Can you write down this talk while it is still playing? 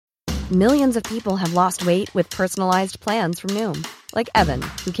Millions of people have lost weight with personalized plans from Noom. Like Evan,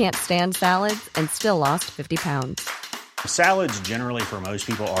 who can't stand salads and still lost 50 pounds. Salads generally for most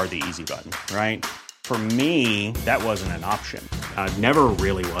people are the easy button, right? For me, that wasn't an option. I never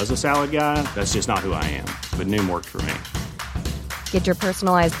really was a salad guy. That's just not who I am. But Noom worked for me. Get your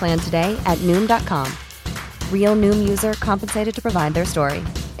personalized plan today at Noom.com. Real Noom user compensated to provide their story.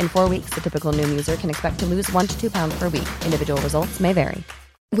 In 4 weeks, the typical Noom user can expect to lose 1 to 2 pounds per week. Individual results may vary.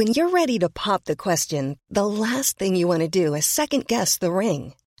 When you're ready to pop the question, the last thing you want to do is second-guess the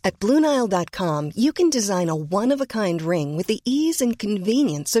ring. At BlueNile.com, you can design a one-of-a-kind ring with the ease and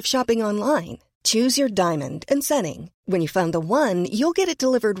convenience of shopping online. Choose your diamond and setting. When you find the one, you'll get it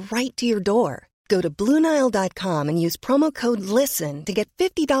delivered right to your door. Go to BlueNile.com and use promo code LISTEN to get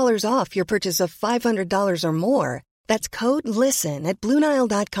 $50 off your purchase of $500 or more. That's code LISTEN at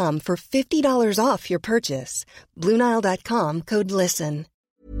BlueNile.com for $50 off your purchase. BlueNile.com, code LISTEN.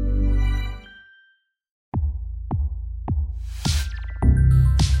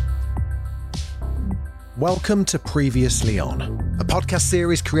 Welcome to Previously On, a podcast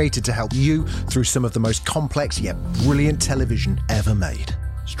series created to help you through some of the most complex yet brilliant television ever made.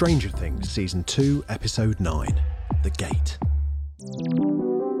 Stranger Things Season 2, Episode 9, The Gate.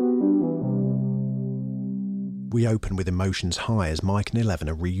 We open with emotions high as Mike and Eleven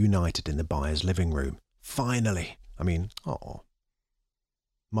are reunited in the Byers' living room. Finally.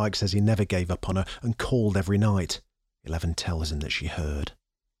 Mike says he never gave up on her and called every night. Eleven tells him that she heard.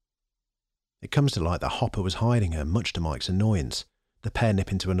 It comes to light that Hopper was hiding her, much to Mike's annoyance. The pair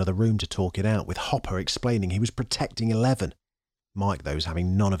nip into another room to talk it out, with Hopper explaining he was protecting Eleven. Mike, though, is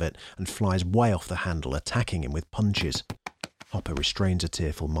having none of it and flies way off the handle, attacking him with punches. Hopper restrains a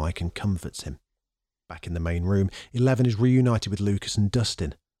tearful Mike and comforts him. Back in the main room, Eleven is reunited with Lucas and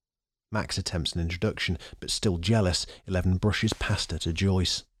Dustin. Max attempts an introduction, but still jealous, Eleven brushes past her to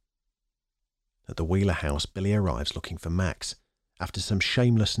Joyce. At the Wheeler house, Billy arrives looking for Max. After some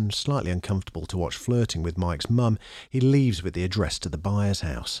shameless and slightly uncomfortable to watch flirting with Mike's mum, he leaves with the address to the Byers'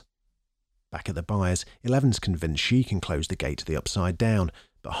 house. Back at the Byers, Eleven's convinced she can close the gate to the Upside Down,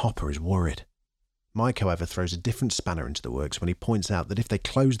 but Hopper is worried. Mike, however, throws a different spanner into the works when he points out that if they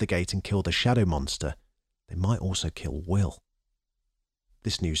close the gate and kill the shadow monster, they might also kill Will.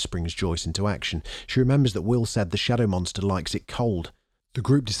 This news springs Joyce into action. She remembers that Will said the shadow monster likes it cold. The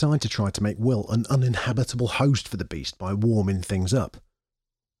group decide to try to make Will an uninhabitable host for the beast by warming things up.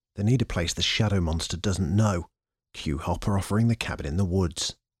 They need a place the shadow monster doesn't know. Cue Hopper offering the cabin in the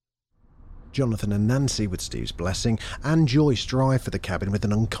woods. Jonathan and Nancy, with Steve's blessing, and Joyce drive for the cabin with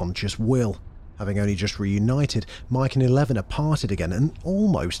an unconscious Will. Having only just reunited, Mike and Eleven are parted again and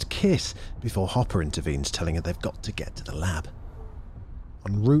almost kiss before Hopper intervenes, telling her they've got to get to the lab.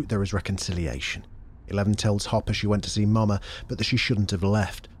 En route, there is reconciliation. Eleven tells Hopper she went to see Mama, but that she shouldn't have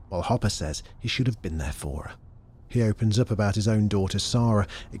left, while Hopper says he should have been there for her. He opens up about his own daughter Sarah,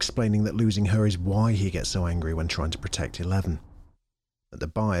 explaining that losing her is why he gets so angry when trying to protect Eleven. At the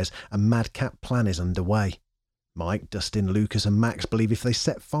Byers, a madcap plan is underway. Mike, Dustin, Lucas and Max believe if they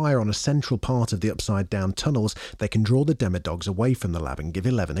set fire on a central part of the upside-down tunnels, they can draw the Demodogs away from the lab and give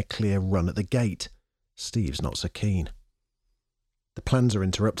Eleven a clear run at the gate. Steve's not so keen. The plans are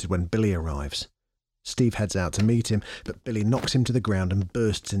interrupted when Billy arrives. Steve heads out to meet him, but Billy knocks him to the ground and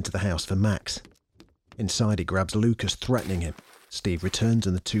bursts into the house for Max. Inside, he grabs Lucas, threatening him. Steve returns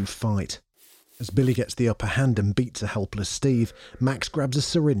and the two fight. As Billy gets the upper hand and beats a helpless Steve, Max grabs a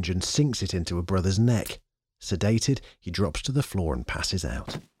syringe and sinks it into a brother's neck. Sedated, he drops to the floor and passes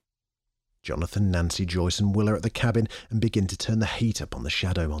out. Jonathan, Nancy, Joyce and Will are at the cabin and begin to turn the heat up on the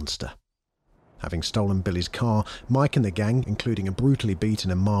shadow monster. Having stolen Billy's car, Mike and the gang, including a brutally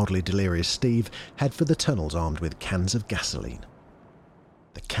beaten and mildly delirious Steve, head for the tunnels armed with cans of gasoline.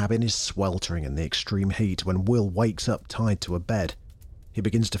 The cabin is sweltering in the extreme heat when Will wakes up tied to a bed. He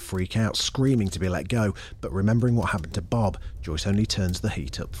begins to freak out, screaming to be let go, but remembering what happened to Bob, Joyce only turns the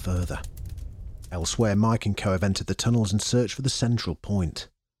heat up further. Elsewhere, Mike and co have entered the tunnels and search for the central point.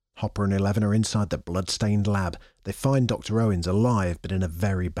 Hopper and Eleven are inside the blood-stained lab. They find Dr. Owens alive, but in a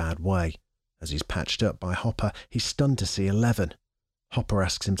very bad way. As he's patched up by Hopper, he's stunned to see Eleven. Hopper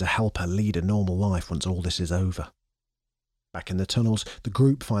asks him to help her lead a normal life once all this is over. Back in the tunnels, the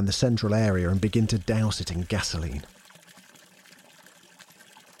group find the central area and begin to douse it in gasoline.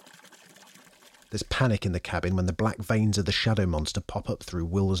 There's panic in the cabin when the black veins of the shadow monster pop up through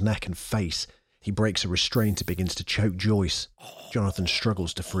Will's neck and face. He breaks a restraint and begins to choke Joyce. Jonathan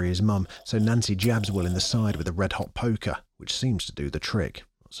struggles to free his mum, so Nancy jabs Will in the side with a red-hot poker, which seems to do the trick,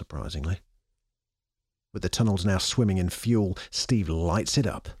 not surprisingly. With the tunnels now swimming in fuel, Steve lights it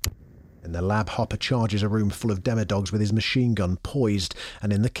up. In the lab, Hopper charges a room full of demodogs with his machine gun poised,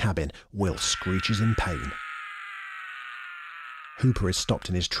 and in the cabin, Will screeches in pain. Hooper is stopped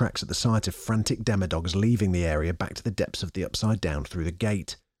in his tracks at the sight of frantic demodogs leaving the area back to the depths of the Upside Down through the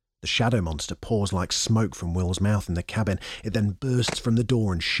gate. The shadow monster pours like smoke from Will's mouth in the cabin. It then bursts from the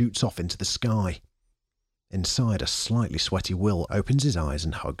door and shoots off into the sky. Inside, a slightly sweaty Will opens his eyes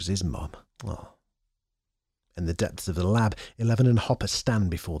and hugs his mum. Oh. In the depths of the lab, 11 and Hopper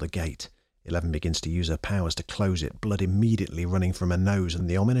stand before the gate. 11 begins to use her powers to close it, blood immediately running from her nose and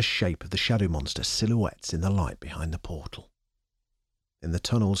the ominous shape of the shadow monster silhouettes in the light behind the portal. In the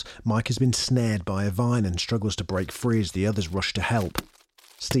tunnels, Mike has been snared by a vine and struggles to break free as the others rush to help.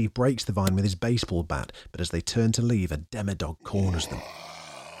 Steve breaks the vine with his baseball bat, but as they turn to leave, a demodog corners them.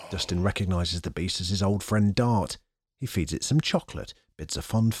 Dustin recognises the beast as his old friend Dart. He feeds it some chocolate, bids a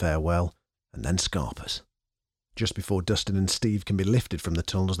fond farewell, and then scarpers. Just before Dustin and Steve can be lifted from the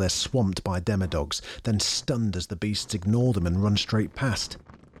tunnels, they're swamped by demodogs, then stunned as the beasts ignore them and run straight past.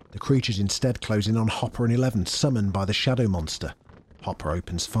 The creatures instead close in on Hopper and 11, summoned by the shadow monster. Hopper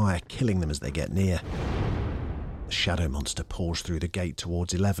opens fire, killing them as they get near. The shadow monster pours through the gate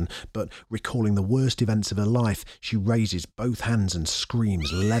towards 11, but recalling the worst events of her life, she raises both hands and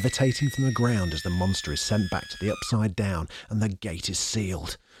screams, levitating from the ground as the monster is sent back to the Upside Down and the gate is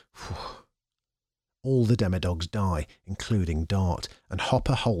sealed. All the demodogs die, including Dart, and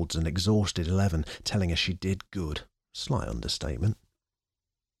Hopper holds an exhausted 11, telling her she did good. Slight understatement.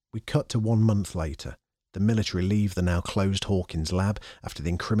 We cut to 1 month later. The military leave the now closed Hawkins lab after the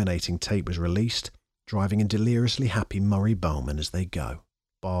incriminating tape was released, driving a deliriously happy Murray Bowman as they go.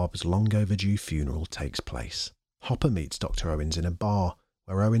 Barb's long overdue funeral takes place. Hopper meets Dr. Owens in a bar,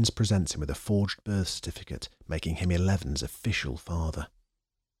 where Owens presents him with a forged birth certificate, making him 11's official father.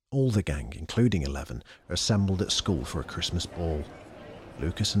 All the gang, including 11, are assembled at school for a Christmas ball.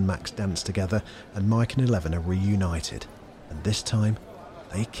 Lucas and Max dance together, and Mike and 11 are reunited, and this time,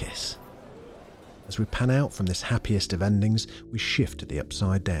 they kiss. As we pan out from this happiest of endings, we shift to the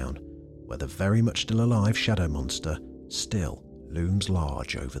Upside Down, where the very much still alive shadow monster still looms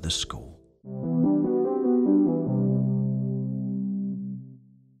large over the school.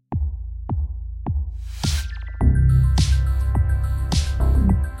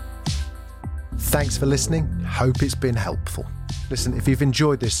 Thanks for listening. Hope it's been helpful. Listen, if you've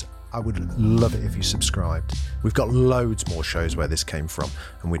enjoyed this, I would love it if you subscribed. We've got loads more shows where this came from,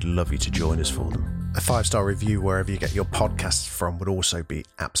 and we'd love you to join us for them. A 5-star review wherever you get your podcasts from would also be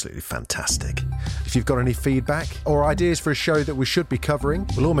absolutely fantastic. If you've got any feedback or ideas for a show that we should be covering,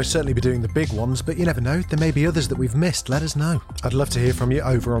 we'll almost certainly be doing the big ones, but you never know, there may be others that we've missed. Let us know. I'd love to hear from you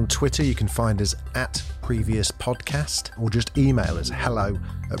over on Twitter. You can find us at Previous Podcast, or just email us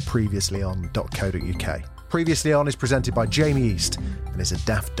hello@previouslyon.co.uk. Previously On is presented by Jamie East and is a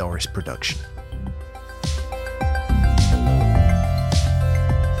Daft Doris production.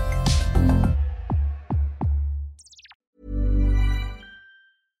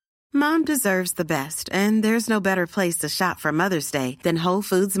 Mom deserves the best, and there's no better place to shop for Mother's Day than Whole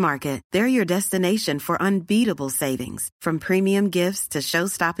Foods Market. They're your destination for unbeatable savings, from premium gifts to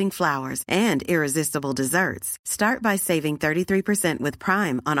show-stopping flowers and irresistible desserts. Start by saving 33% with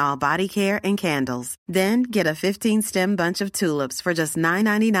Prime on all body care and candles. Then get a 15-stem bunch of tulips for just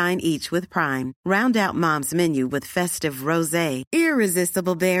 $9.99 each with Prime. Round out Mom's menu with festive rosé,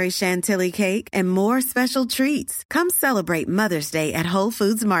 irresistible berry chantilly cake, and more special treats. Come celebrate Mother's Day at Whole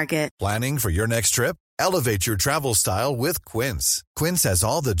Foods Market. Planning for your next trip? Elevate your travel style with Quince. Quince has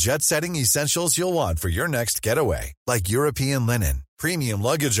all the jet-setting essentials you'll want for your next getaway, like European linen, premium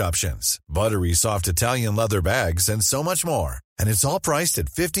luggage options, buttery soft Italian leather bags, and so much more. And it's all priced at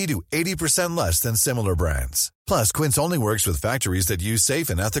 50 to 80% less than similar brands. Plus, Quince only works with factories that use safe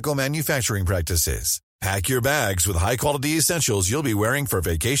and ethical manufacturing practices. Pack your bags with high-quality essentials you'll be wearing for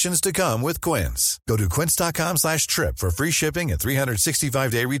vacations to come with Quince. Go to quince.com/trip for free shipping and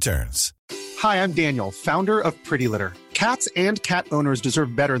 365-day returns. Hi, I'm Daniel, founder of Pretty Litter. Cats and cat owners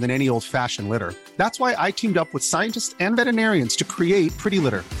deserve better than any old-fashioned litter. That's why I teamed up with scientists and veterinarians to create Pretty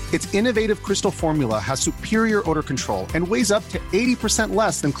Litter. Its innovative crystal formula has superior odor control and weighs up to 80%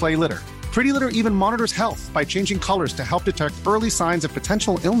 less than clay litter. Pretty Litter even monitors health by changing colors to help detect early signs of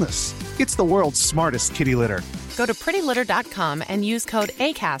potential illness. It's the world's smartest kitty litter. Go to prettylitter.com and use code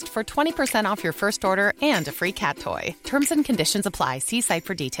ACAST for 20% off your first order and a free cat toy. Terms and conditions apply. See site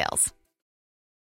for details.